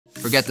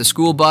Forget the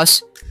school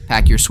bus,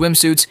 pack your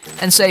swimsuits,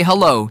 and say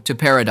hello to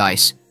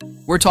paradise.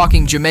 We're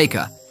talking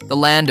Jamaica, the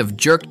land of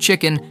jerk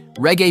chicken,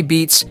 reggae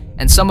beats,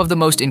 and some of the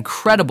most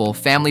incredible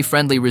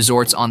family-friendly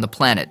resorts on the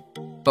planet.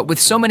 But with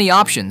so many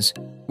options,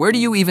 where do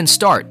you even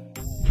start?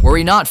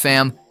 Worry not,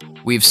 fam.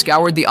 We've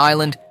scoured the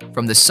island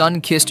from the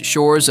sun-kissed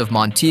shores of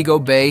Montego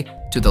Bay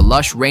to the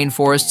lush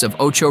rainforests of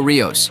Ocho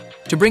Rios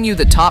to bring you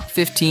the top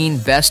 15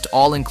 best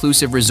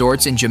all-inclusive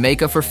resorts in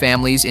Jamaica for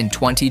families in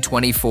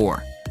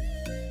 2024.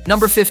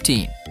 Number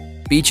 15.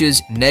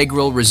 Beaches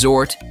Negril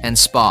Resort and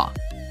Spa.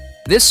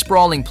 This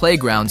sprawling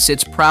playground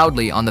sits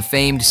proudly on the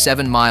famed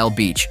 7 Mile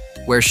Beach,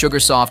 where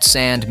sugar-soft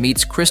sand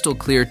meets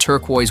crystal-clear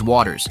turquoise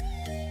waters.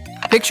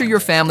 Picture your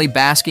family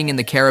basking in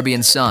the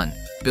Caribbean sun,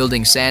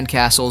 building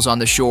sandcastles on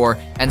the shore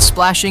and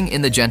splashing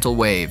in the gentle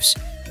waves.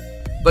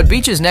 But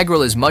Beaches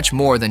Negril is much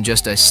more than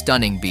just a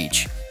stunning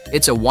beach.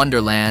 It's a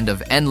wonderland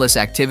of endless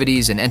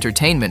activities and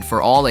entertainment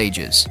for all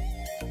ages.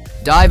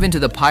 Dive into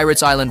the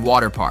Pirates Island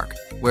Water Park,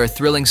 where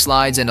thrilling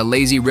slides and a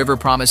lazy river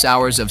promise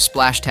hours of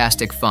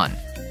splashtastic fun.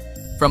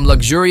 From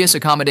luxurious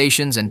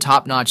accommodations and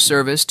top-notch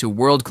service to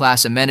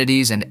world-class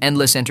amenities and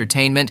endless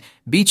entertainment,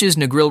 Beaches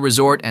Negril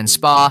Resort and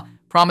Spa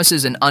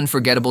promises an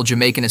unforgettable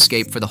Jamaican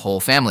escape for the whole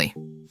family.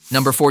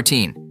 Number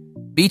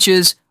 14.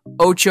 Beaches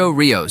Ocho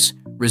Rios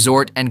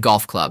Resort and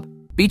Golf Club.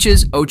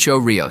 Beaches Ocho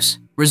Rios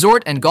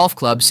Resort and Golf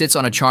Club sits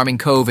on a charming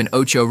cove in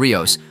Ocho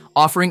Rios,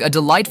 offering a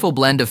delightful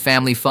blend of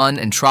family fun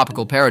and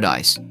tropical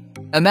paradise.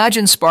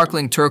 Imagine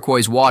sparkling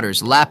turquoise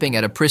waters lapping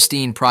at a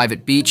pristine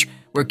private beach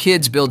where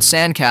kids build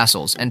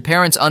sandcastles and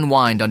parents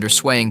unwind under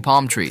swaying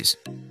palm trees.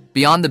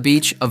 Beyond the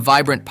beach, a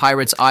vibrant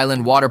Pirates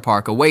Island water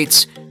park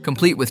awaits,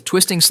 complete with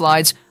twisting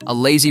slides, a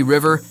lazy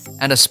river,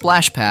 and a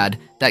splash pad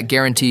that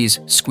guarantees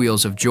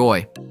squeals of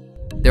joy.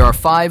 There are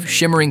 5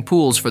 shimmering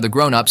pools for the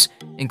grown-ups,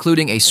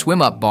 including a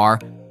swim-up bar,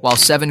 while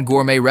 7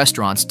 gourmet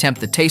restaurants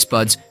tempt the taste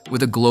buds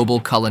with a global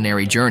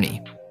culinary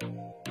journey.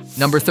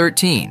 Number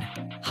 13.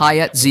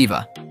 Hyatt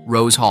Ziva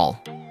Rose Hall.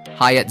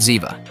 Hyatt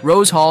Ziva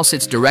Rose Hall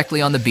sits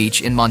directly on the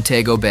beach in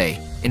Montego Bay,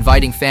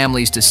 inviting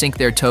families to sink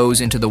their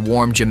toes into the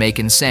warm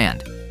Jamaican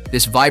sand.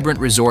 This vibrant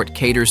resort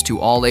caters to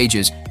all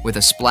ages with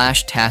a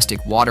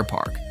splash-tastic water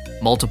park,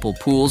 multiple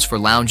pools for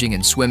lounging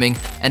and swimming,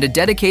 and a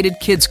dedicated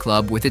kids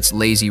club with its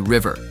lazy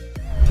river.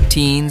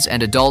 Teens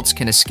and adults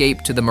can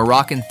escape to the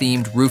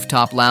Moroccan-themed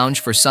rooftop lounge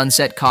for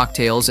sunset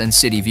cocktails and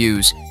city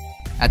views.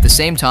 At the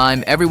same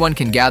time, everyone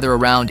can gather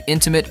around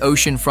intimate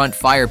oceanfront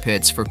fire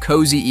pits for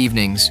cozy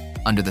evenings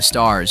under the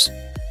stars.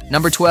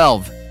 Number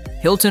 12.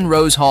 Hilton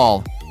Rose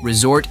Hall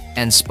Resort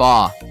and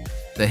Spa.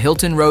 The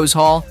Hilton Rose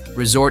Hall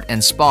Resort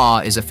and Spa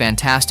is a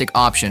fantastic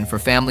option for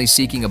families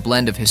seeking a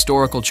blend of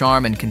historical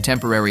charm and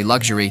contemporary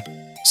luxury.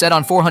 Set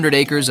on 400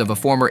 acres of a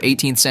former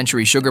 18th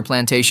century sugar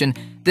plantation,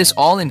 this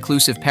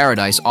all-inclusive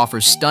paradise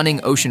offers stunning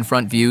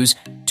oceanfront views,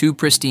 2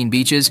 pristine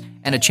beaches,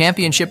 and a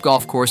championship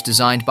golf course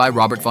designed by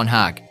Robert von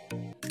Haag.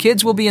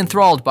 Kids will be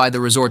enthralled by the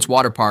resort's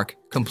water park,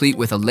 complete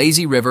with a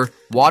lazy river,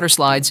 water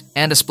slides,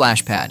 and a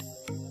splash pad.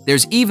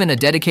 There's even a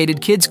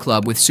dedicated kids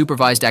club with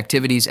supervised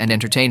activities and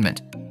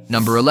entertainment.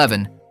 Number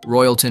 11.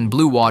 Royalton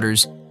Blue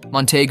Waters,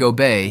 Montego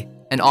Bay,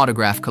 an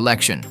autograph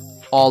collection,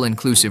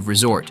 all-inclusive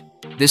resort.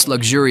 This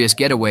luxurious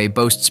getaway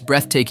boasts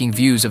breathtaking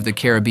views of the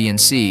Caribbean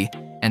Sea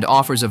and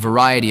offers a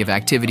variety of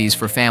activities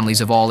for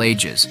families of all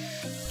ages.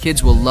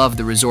 Kids will love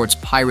the resort's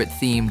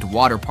pirate-themed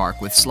water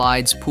park with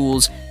slides,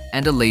 pools,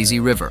 and a lazy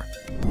river.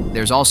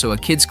 There's also a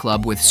kids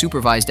club with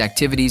supervised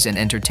activities and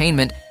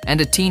entertainment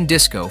and a teen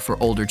disco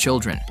for older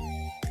children.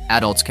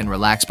 Adults can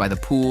relax by the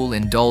pool,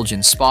 indulge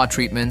in spa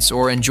treatments,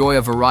 or enjoy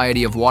a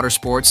variety of water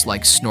sports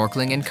like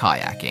snorkeling and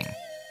kayaking.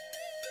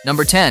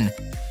 Number 10.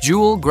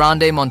 Jewel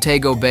Grande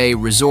Montego Bay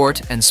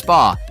Resort and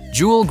Spa.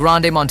 Jewel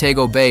Grande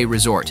Montego Bay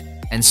Resort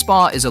and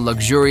Spa is a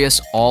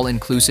luxurious,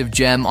 all-inclusive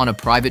gem on a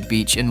private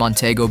beach in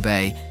Montego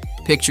Bay.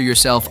 Picture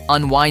yourself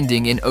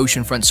unwinding in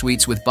oceanfront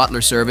suites with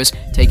butler service,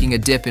 taking a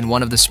dip in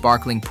one of the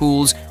sparkling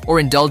pools, or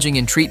indulging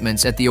in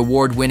treatments at the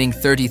award-winning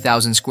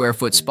 30,000 square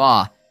foot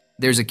spa.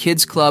 There's a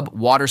kids club,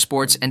 water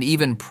sports, and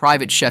even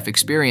private chef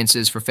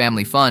experiences for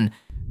family fun.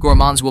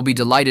 Gourmands will be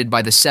delighted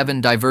by the 7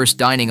 diverse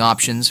dining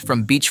options,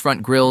 from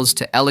beachfront grills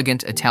to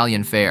elegant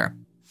Italian fare.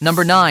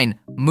 Number 9.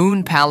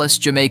 Moon Palace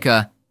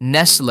Jamaica.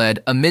 Nestled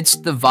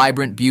amidst the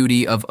vibrant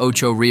beauty of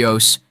Ocho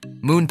Rios,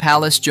 Moon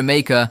Palace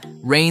Jamaica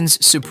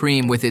reigns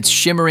supreme with its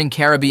shimmering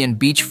Caribbean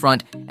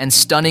beachfront and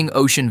stunning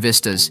ocean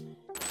vistas.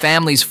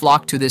 Families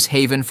flock to this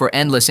haven for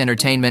endless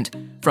entertainment,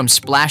 from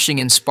splashing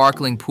in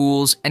sparkling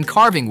pools and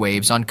carving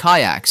waves on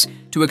kayaks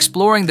to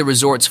exploring the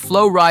resort's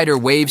Flow Rider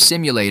wave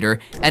simulator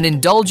and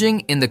indulging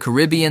in the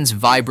Caribbean's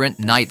vibrant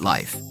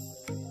nightlife.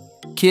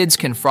 Kids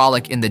can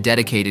frolic in the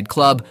dedicated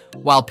club,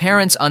 while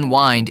parents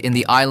unwind in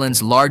the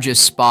island's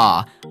largest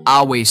spa,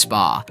 Awe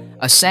Spa,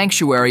 a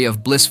sanctuary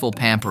of blissful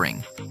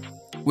pampering.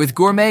 With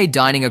gourmet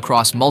dining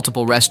across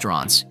multiple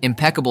restaurants,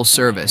 impeccable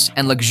service,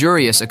 and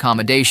luxurious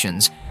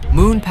accommodations,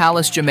 Moon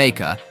Palace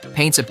Jamaica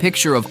paints a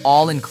picture of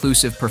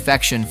all-inclusive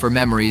perfection for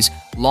memories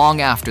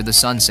long after the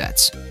sun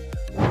sets.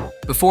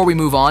 Before we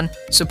move on,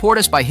 support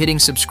us by hitting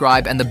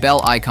subscribe and the bell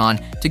icon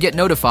to get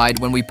notified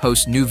when we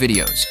post new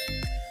videos.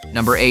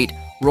 Number 8.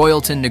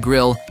 Royalton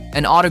Negril,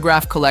 an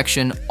autograph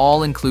collection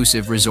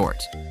all-inclusive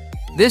resort.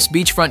 This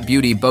beachfront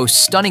beauty boasts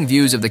stunning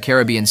views of the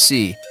Caribbean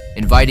Sea,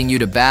 inviting you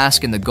to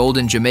bask in the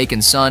golden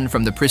Jamaican sun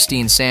from the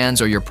pristine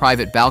sands or your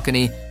private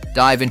balcony,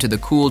 dive into the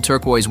cool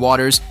turquoise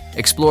waters,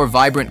 explore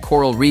vibrant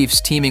coral reefs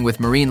teeming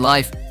with marine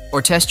life,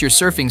 or test your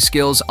surfing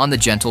skills on the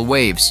gentle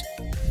waves.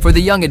 For the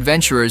young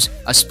adventurers,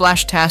 a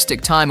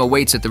splash-tastic time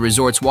awaits at the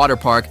resort's water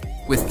park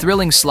with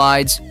thrilling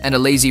slides and a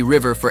lazy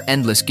river for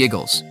endless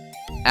giggles.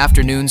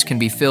 Afternoons can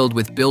be filled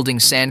with building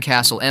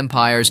sandcastle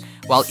empires,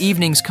 while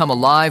evenings come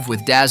alive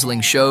with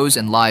dazzling shows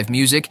and live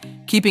music,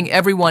 keeping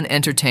everyone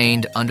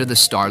entertained under the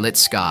starlit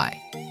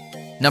sky.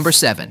 Number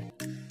 7.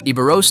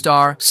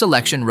 Iberostar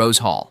Selection Rose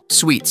Hall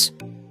Suites.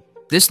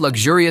 This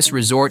luxurious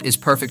resort is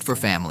perfect for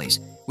families,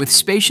 with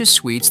spacious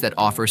suites that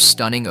offer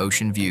stunning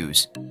ocean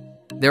views.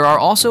 There are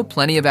also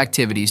plenty of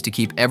activities to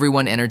keep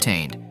everyone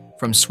entertained,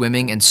 from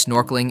swimming and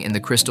snorkeling in the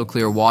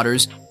crystal-clear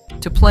waters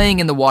to playing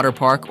in the water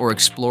park or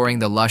exploring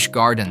the lush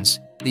gardens.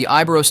 The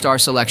Iberostar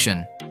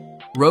Selection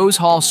Rose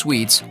Hall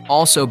Suites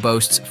also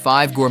boasts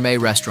 5 gourmet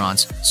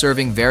restaurants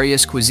serving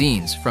various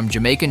cuisines from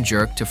Jamaican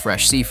jerk to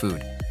fresh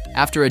seafood.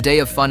 After a day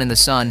of fun in the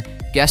sun,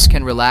 guests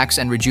can relax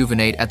and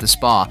rejuvenate at the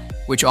spa,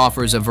 which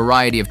offers a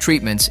variety of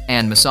treatments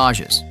and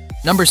massages.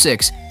 Number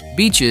 6.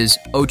 Beaches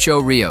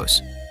Ocho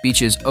Rios.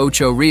 Beaches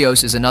Ocho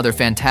Rios is another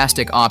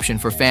fantastic option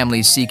for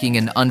families seeking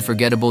an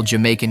unforgettable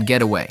Jamaican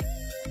getaway.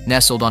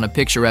 Nestled on a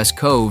picturesque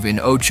cove in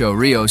Ocho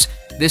Rios,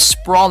 this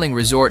sprawling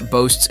resort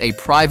boasts a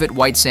private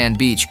white sand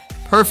beach,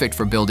 perfect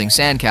for building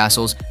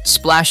sandcastles,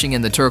 splashing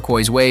in the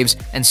turquoise waves,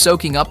 and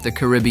soaking up the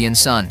Caribbean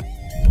sun.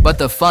 But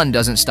the fun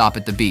doesn't stop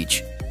at the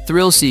beach.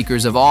 Thrill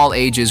seekers of all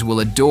ages will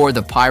adore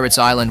the Pirates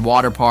Island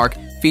water park,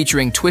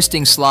 featuring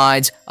twisting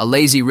slides, a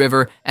lazy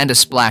river, and a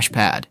splash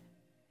pad.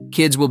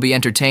 Kids will be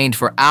entertained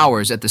for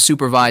hours at the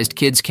supervised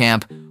kids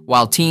camp,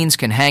 while teens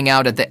can hang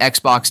out at the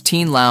Xbox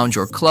Teen Lounge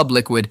or Club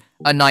Liquid,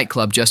 a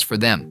nightclub just for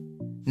them.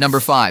 Number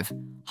 5.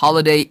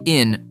 Holiday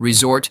Inn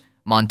Resort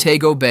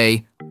Montego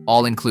Bay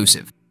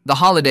All-Inclusive. The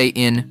Holiday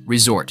Inn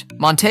Resort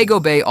Montego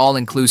Bay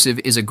All-Inclusive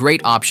is a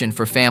great option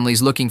for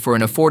families looking for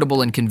an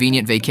affordable and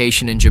convenient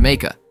vacation in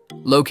Jamaica.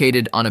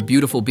 Located on a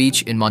beautiful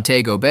beach in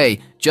Montego Bay,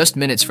 just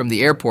minutes from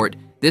the airport,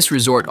 this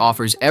resort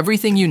offers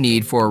everything you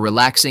need for a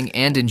relaxing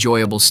and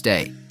enjoyable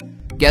stay.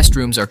 Guest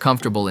rooms are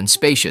comfortable and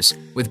spacious,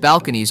 with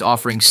balconies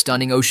offering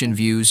stunning ocean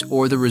views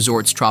or the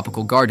resort's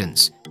tropical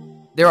gardens.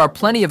 There are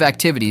plenty of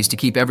activities to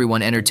keep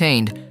everyone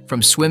entertained,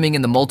 from swimming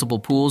in the multiple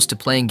pools to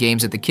playing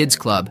games at the kids'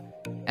 club.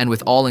 And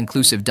with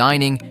all-inclusive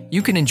dining,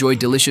 you can enjoy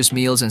delicious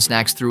meals and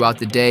snacks throughout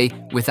the day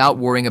without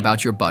worrying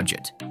about your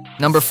budget.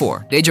 Number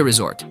 4. Deja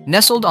Resort.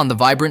 Nestled on the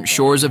vibrant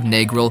shores of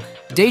Negril,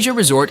 Deja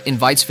Resort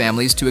invites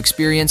families to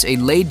experience a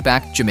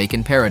laid-back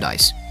Jamaican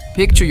paradise.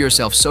 Picture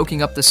yourself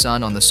soaking up the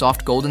sun on the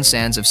soft golden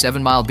sands of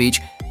 7 Mile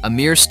Beach, a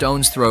mere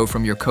stone's throw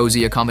from your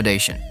cozy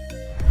accommodation.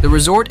 The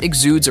resort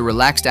exudes a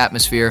relaxed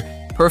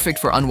atmosphere, perfect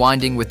for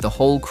unwinding with the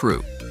whole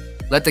crew.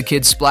 Let the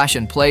kids splash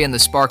and play in the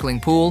sparkling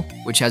pool,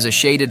 which has a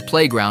shaded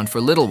playground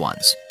for little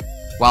ones.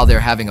 While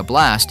they're having a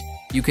blast,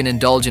 you can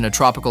indulge in a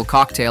tropical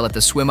cocktail at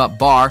the swim-up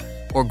bar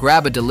or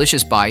grab a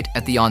delicious bite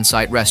at the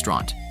on-site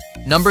restaurant.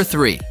 Number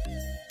 3.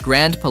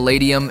 Grand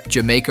Palladium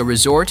Jamaica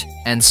Resort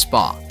and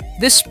Spa.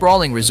 This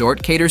sprawling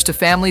resort caters to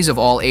families of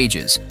all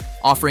ages,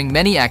 offering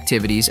many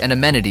activities and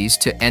amenities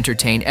to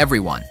entertain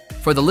everyone.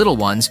 For the little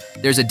ones,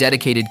 there's a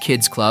dedicated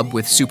kids club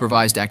with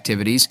supervised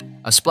activities,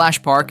 a splash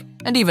park,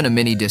 and even a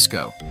mini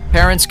disco.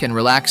 Parents can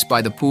relax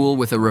by the pool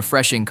with a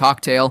refreshing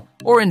cocktail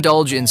or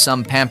indulge in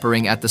some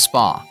pampering at the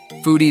spa.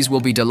 Foodies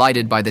will be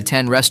delighted by the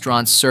 10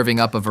 restaurants serving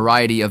up a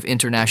variety of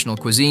international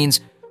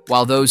cuisines,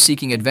 while those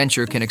seeking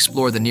adventure can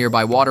explore the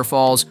nearby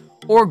waterfalls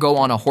or go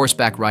on a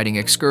horseback riding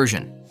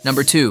excursion.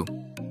 Number 2.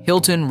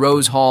 Hilton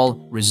Rose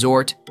Hall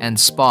Resort and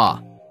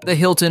Spa. The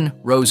Hilton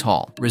Rose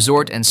Hall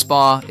Resort and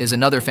Spa is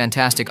another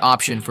fantastic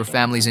option for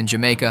families in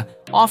Jamaica,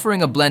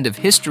 offering a blend of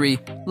history,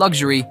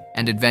 luxury,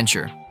 and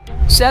adventure.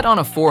 Set on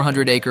a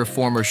 400-acre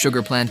former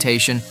sugar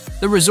plantation,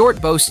 the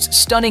resort boasts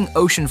stunning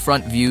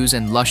oceanfront views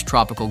and lush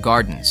tropical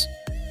gardens.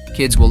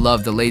 Kids will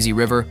love the lazy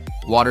river,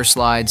 water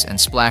slides, and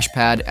splash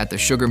pad at the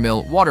Sugar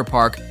Mill Water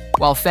Park,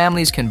 while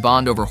families can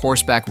bond over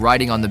horseback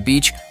riding on the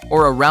beach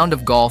or a round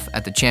of golf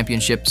at the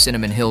Championship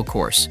Cinnamon Hill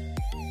course.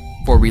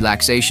 For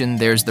relaxation,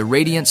 there's the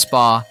Radiant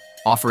Spa,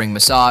 offering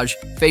massage,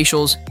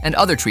 facials, and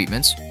other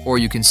treatments, or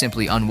you can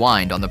simply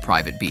unwind on the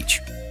private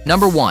beach.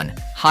 Number 1.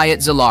 Hyatt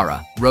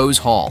Zilara Rose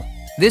Hall.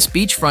 This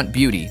beachfront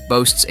beauty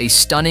boasts a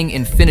stunning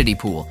infinity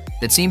pool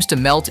that seems to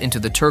melt into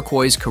the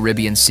turquoise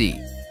Caribbean Sea,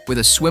 with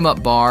a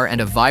swim-up bar and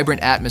a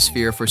vibrant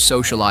atmosphere for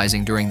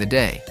socializing during the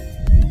day.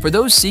 For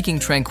those seeking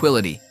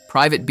tranquility,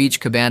 private beach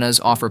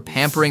cabanas offer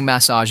pampering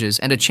massages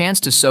and a chance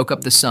to soak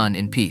up the sun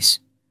in peace.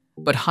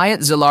 But Hyatt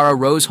Zilara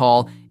Rose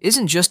Hall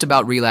isn't just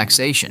about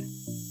relaxation.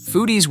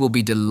 Foodies will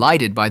be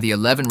delighted by the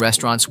 11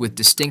 restaurants with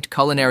distinct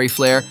culinary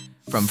flair,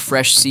 from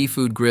fresh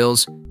seafood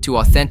grills to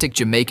authentic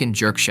Jamaican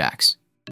jerk shacks.